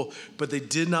people, but they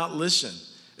did not listen.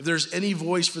 If there's any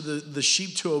voice for the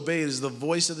sheep to obey, it is the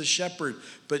voice of the shepherd.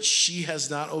 But she has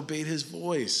not obeyed his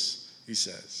voice, he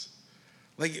says.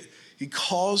 Like he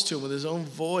calls to him with his own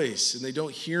voice and they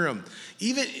don't hear him.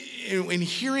 Even in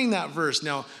hearing that verse,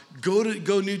 now go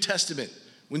New Testament.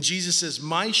 When Jesus says,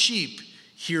 my sheep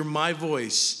hear my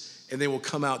voice and they will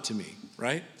come out to me,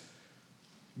 right?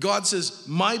 God says,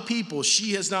 my people,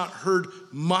 she has not heard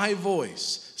my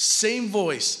voice. Same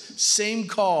voice, same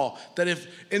call. That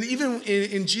and even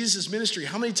in Jesus' ministry,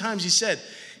 how many times he said,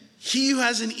 he who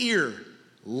has an ear,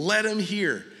 let him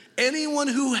hear. Anyone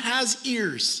who has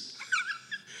ears,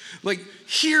 like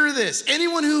hear this.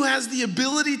 Anyone who has the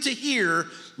ability to hear,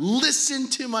 listen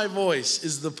to my voice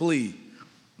is the plea.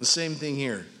 The same thing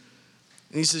here.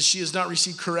 And he says, she has not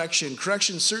received correction.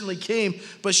 Correction certainly came,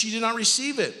 but she did not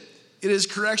receive it. It is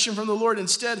correction from the Lord.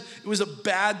 Instead, it was a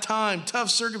bad time, tough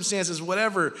circumstances,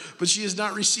 whatever, but she has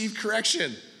not received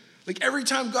correction. Like every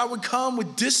time God would come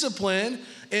with discipline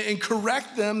and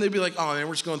correct them, they'd be like, oh man,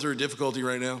 we're just going through a difficulty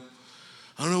right now.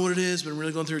 I don't know what it is, but I'm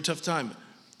really going through a tough time.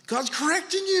 God's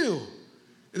correcting you.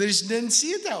 And they just didn't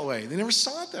see it that way. They never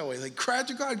saw it that way. They cried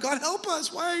to God, God help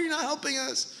us. Why are you not helping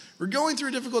us? We're going through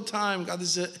a difficult time.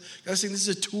 God's saying this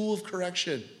is a tool of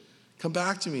correction. Come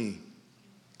back to me.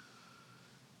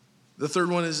 The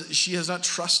third one is she has not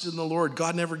trusted in the Lord.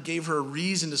 God never gave her a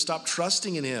reason to stop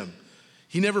trusting in him.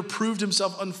 He never proved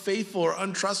himself unfaithful or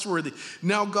untrustworthy.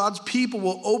 Now God's people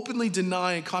will openly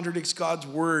deny and contradict God's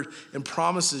word and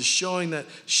promises, showing that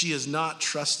she has not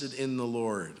trusted in the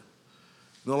Lord.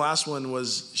 And the last one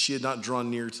was she had not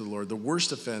drawn near to the Lord. The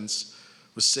worst offense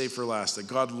was saved for last, that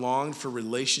God longed for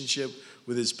relationship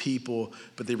with his people,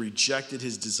 but they rejected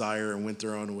his desire and went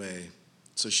their own way.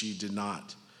 So she did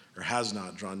not, or has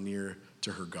not, drawn near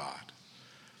to her God.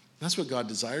 That's what God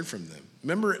desired from them.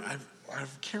 Remember, I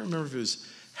can't remember if it was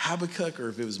Habakkuk or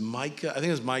if it was Micah. I think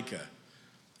it was Micah.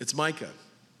 It's Micah.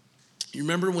 You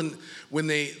remember when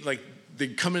they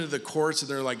come into the courts and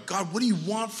they're like, God, what do you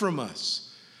want from us?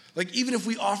 Like, even if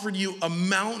we offered you a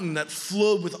mountain that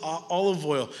flowed with olive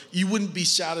oil, you wouldn't be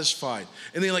satisfied.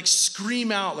 And they scream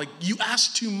out, you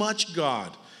ask too much,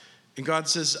 God. And God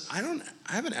says, I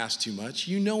haven't asked too much.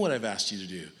 You know what I've asked you to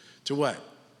do. To what?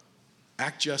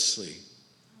 Act justly,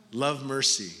 love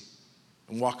mercy,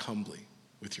 and walk humbly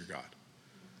with your God.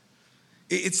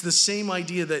 It's the same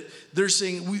idea that they're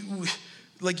saying, what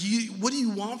do you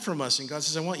want from us? And God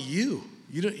says, I want you.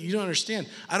 You don't understand.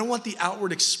 I don't want the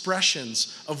outward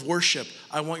expressions of worship.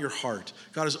 I want your heart.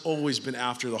 God has always been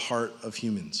after the heart of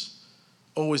humans,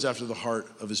 always after the heart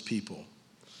of his people.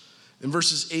 In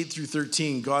verses 8 through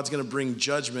 13, God's going to bring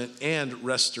judgment and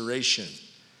restoration.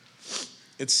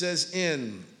 It says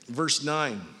in verse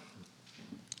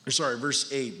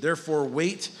 8, therefore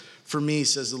wait for me,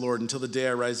 says the Lord, until the day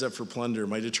I rise up for plunder.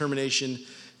 My determination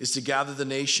is to gather the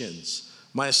nations,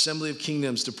 my assembly of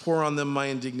kingdoms, to pour on them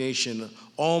my indignation,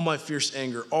 all my fierce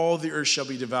anger. All the earth shall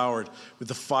be devoured with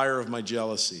the fire of my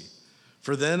jealousy.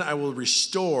 For then I will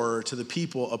restore to the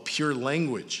people a pure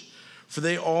language, for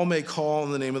they all may call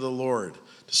on the name of the Lord,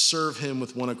 to serve him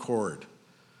with one accord.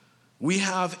 We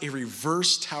have a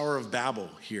reverse Tower of Babel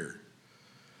here.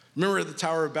 Remember at the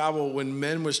Tower of Babel when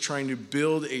men was trying to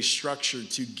build a structure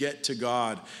to get to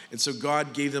God. And so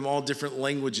God gave them all different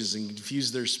languages and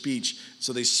confused their speech.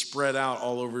 So they spread out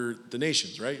all over the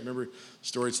nations, right? Remember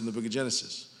stories in the book of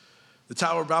Genesis. The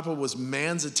Tower of Babel was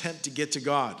man's attempt to get to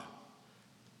God.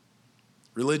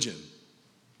 Religion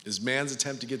is man's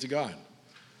attempt to get to God.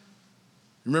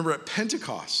 Remember at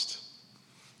Pentecost,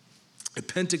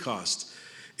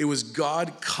 it was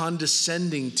God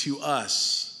condescending to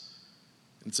us.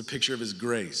 It's a picture of his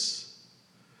grace.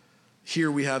 Here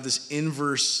we have this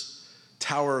inverse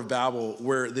Tower of Babel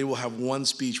where they will have one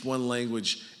speech, one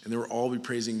language, and they will all be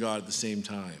praising God at the same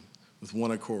time with one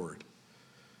accord.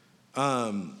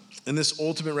 In this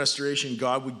ultimate restoration,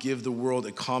 God would give the world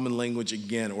a common language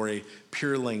again, or a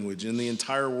pure language, and the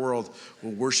entire world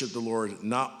will worship the Lord,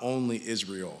 not only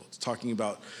Israel. It's talking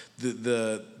about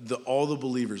all the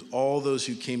believers, all those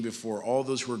who came before, all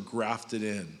those who were grafted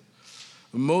in.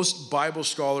 Most Bible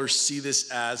scholars see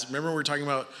this as, remember we're talking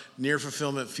about near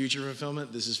fulfillment, future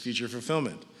fulfillment? This is future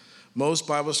fulfillment. Most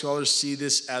Bible scholars see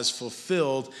this as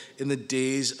fulfilled in the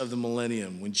days of the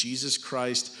millennium, when Jesus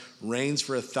Christ reigns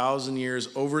for 1,000 years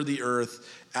over the earth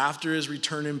after his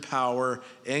return in power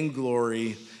and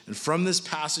glory. And from this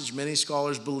passage, many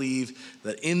scholars believe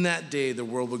that in that day, the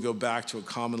world will go back to a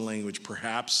common language,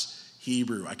 perhaps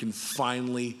Hebrew. I can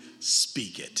finally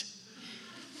speak it.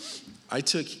 I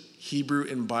took Hebrew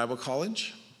in Bible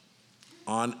college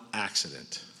on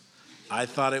accident. I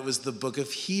thought it was the book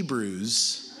of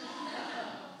Hebrews.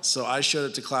 So I showed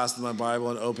up to class with my Bible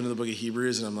and opened to the book of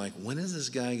Hebrews, and I'm like, when is this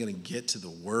guy going to get to the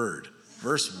word?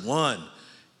 Verse 1.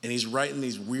 And he's writing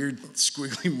these weird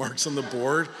squiggly marks on the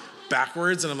board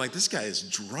backwards, and I'm like, this guy is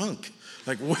drunk.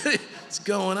 Like, what's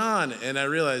going on? And I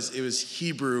realized it was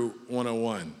Hebrew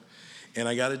 101, and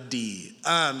I got a D.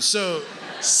 So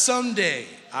someday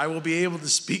I will be able to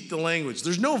speak the language.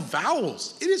 There's no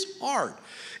vowels. It is hard.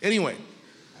 Anyway,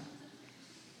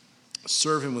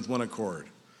 serve him with one accord.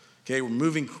 Okay, we're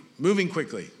moving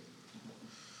quickly.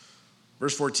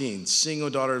 Verse 14, sing, O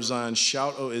daughter of Zion,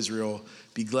 shout, O Israel,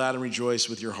 be glad and rejoice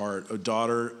with your heart, O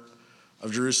daughter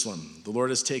of Jerusalem. The Lord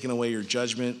has taken away your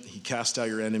judgment. He cast out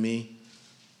your enemy,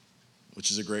 which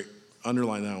is a great,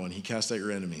 underline that one. He cast out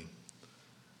your enemy.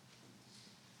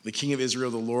 The King of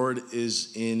Israel, the Lord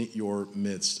is in your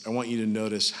midst. I want you to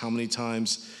notice how many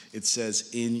times it says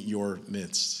in your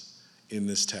midst in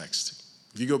this text.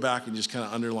 If you go back and just kind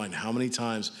of underline how many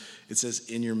times it says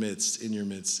in your midst, in your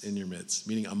midst, in your midst,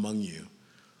 meaning among you.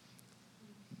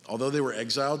 Although they were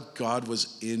exiled, God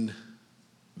was in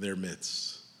their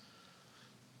midst.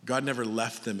 God never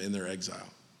left them in their exile.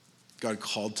 God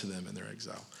called to them in their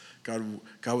exile. God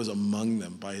was among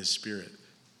them by his Spirit.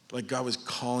 Like God was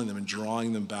calling them and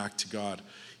drawing them back to God,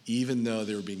 even though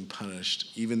they were being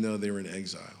punished, even though they were in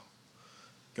exile.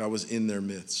 God was in their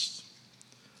midst.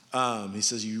 He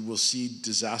says, you will see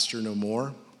disaster no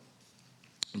more.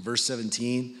 In verse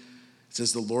 17, it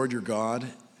says, the Lord your God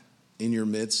in your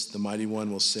midst, the mighty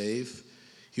one will save.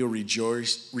 He will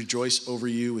rejoice over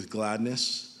you with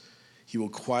gladness. He will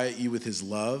quiet you with his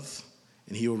love,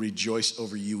 and he will rejoice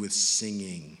over you with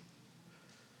singing.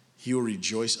 He will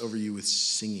rejoice over you with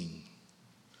singing.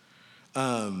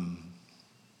 The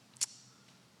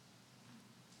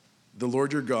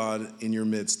Lord your God in your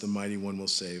midst, the mighty one will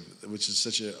save, which is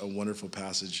such a wonderful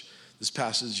passage. This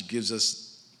passage gives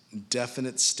us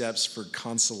definite steps for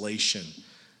consolation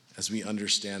as we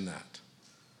understand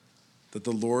that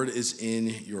the Lord is in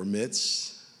your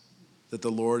midst, that the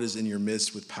Lord is in your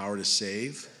midst with power to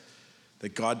save,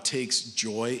 that God takes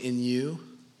joy in you,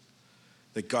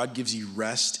 that God gives you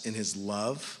rest in his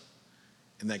love,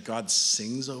 and that God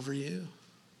sings over you.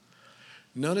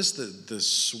 Notice the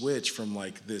switch from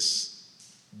like this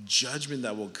judgment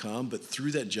that will come, but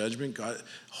through that judgment, God,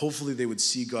 hopefully they would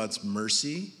see God's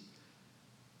mercy,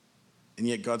 and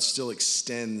yet God still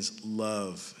extends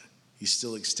love. He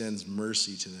still extends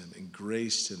mercy to them and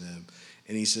grace to them.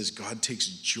 And he says, God takes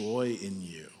joy in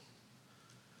you.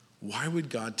 Why would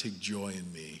God take joy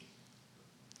in me?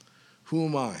 Who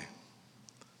am I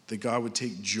that God would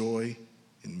take joy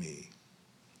in me?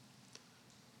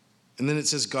 And then it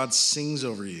says, God sings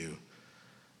over you.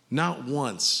 Not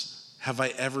once have I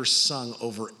ever sung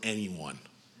over anyone,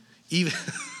 even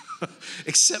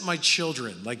except my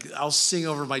children. Like, I'll sing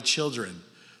over my children.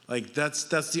 Like,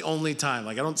 that's the only time.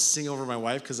 Like, I don't sing over my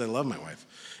wife because I love my wife,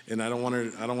 and I don't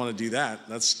want to do that.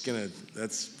 That's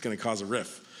gonna cause a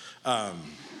rift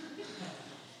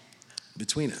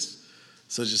between us.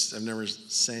 So I've never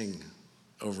sang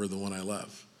over the one I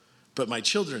love. But my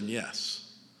children, yes.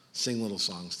 Sing little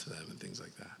songs to them and things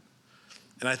like that.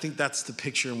 And I think that's the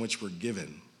picture in which we're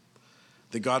given.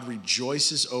 That God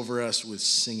rejoices over us with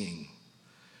singing.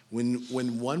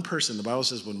 When one person, the Bible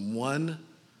says, when one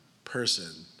person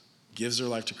gives their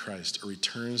life to Christ or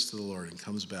returns to the Lord and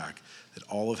comes back, that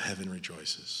all of heaven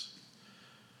rejoices.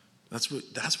 That's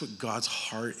what God's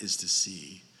heart is to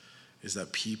see, is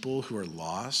that people who are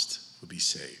lost would be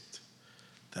saved.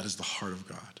 That is the heart of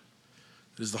God.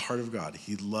 That is the heart of God.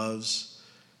 He loves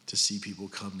to see people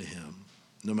come to him,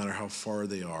 no matter how far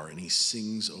they are, and he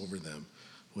sings over them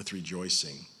with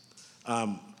rejoicing.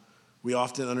 We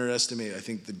often underestimate, I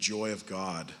think, the joy of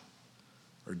God,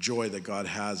 or joy that God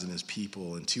has in his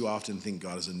people, and too often think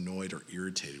God is annoyed or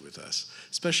irritated with us,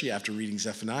 especially after reading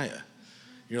Zephaniah.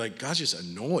 You're like, God's just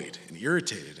annoyed and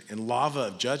irritated, and lava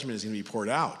of judgment is going to be poured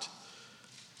out.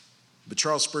 But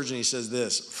Charles Spurgeon, he says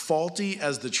this: faulty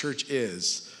as the church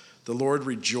is, the Lord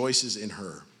rejoices in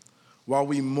her. While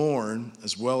we mourn,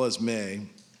 as well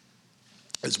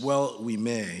we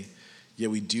may, yet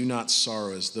we do not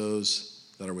sorrow as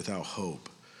those that are without hope.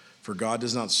 For God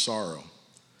does not sorrow.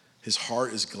 His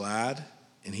heart is glad,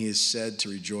 and he is said to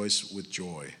rejoice with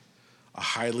joy. A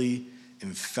highly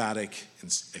emphatic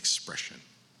expression.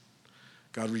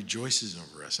 God rejoices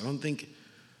over us. I don't think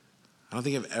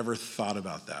I've ever thought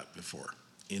about that before.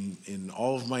 In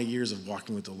all of my years of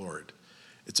walking with the Lord,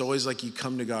 it's always like you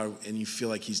come to God and you feel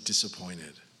like he's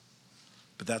disappointed.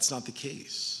 But that's not the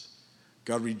case.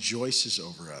 God rejoices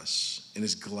over us and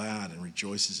is glad and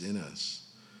rejoices in us.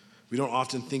 We don't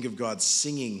often think of God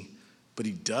singing, but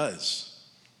he does.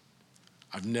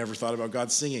 I've never thought about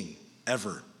God singing, ever.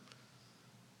 And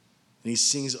he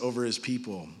sings over his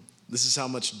people. This is how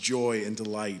much joy and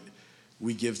delight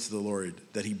we give to the Lord,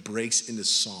 that he breaks into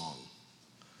song.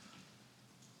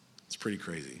 It's pretty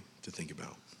crazy to think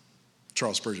about.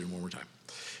 Charles Spurgeon, one more time.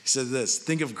 He said this: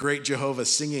 think of great Jehovah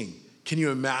singing. Can you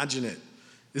imagine it?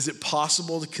 Is it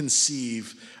possible to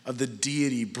conceive of the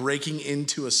deity breaking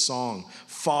into a song?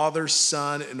 Father,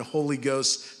 Son, and Holy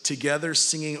Ghost together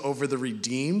singing over the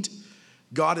redeemed?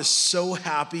 God is so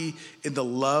happy in the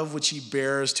love which he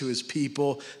bears to his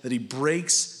people that he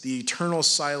breaks the eternal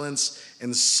silence,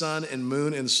 and the sun and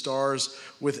moon and stars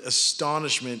with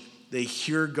astonishment. They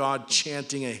hear God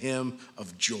chanting a hymn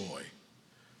of joy.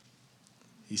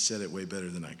 He said it way better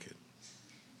than I could.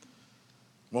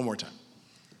 One more time.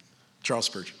 Charles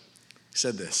Spurgeon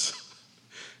said this: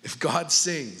 if God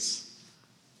sings,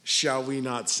 shall we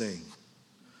not sing?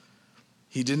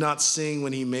 He did not sing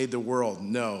when he made the world.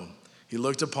 No, he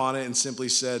looked upon it and simply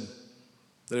said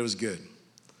that it was good.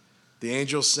 The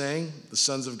angels sang, the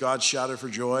sons of God shouted for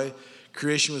joy.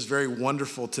 Creation was very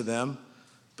wonderful to them,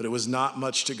 but it was not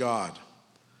much to God.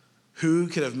 Who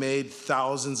could have made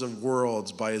thousands of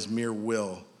worlds by his mere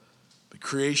will? But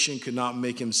creation could not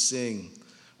make him sing.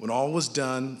 When all was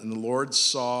done and the Lord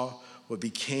saw what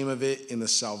became of it in the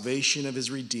salvation of his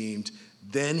redeemed,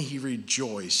 then he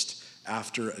rejoiced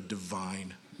after a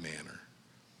divine manner.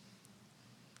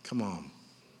 Come on.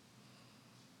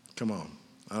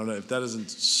 I don't know, if that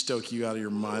doesn't stoke you out of your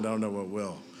mind, I don't know what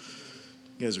will.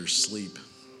 You guys are asleep.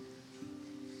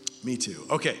 Me too.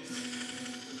 Okay.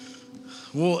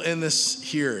 We'll end this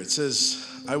here. It says,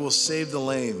 I will save the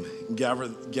lame and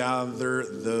gather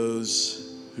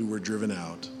those who were driven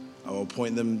out. I will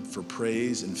appoint them for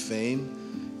praise and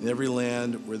fame in every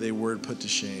land where they were put to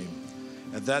shame.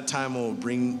 At that time I will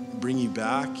bring you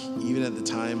back, even at the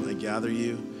time I gather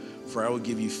you. For I will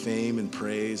give you fame and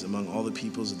praise among all the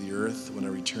peoples of the earth when I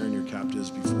return your captives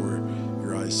before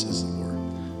your eyes, says the Lord.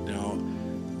 Now,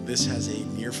 this has a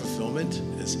near fulfillment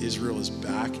as Israel is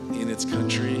back in its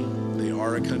country. They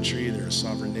are a country, they're a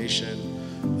sovereign nation.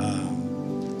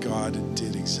 God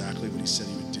did exactly what he said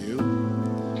he would do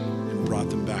and brought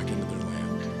them back into their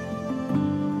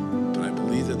land. But I believe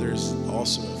there's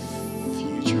also a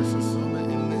future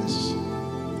fulfillment in this.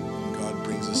 God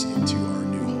brings us into our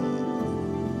new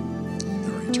home,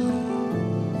 our eternal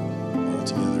home, all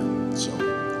together. So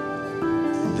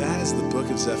that is the book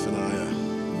of Zephaniah.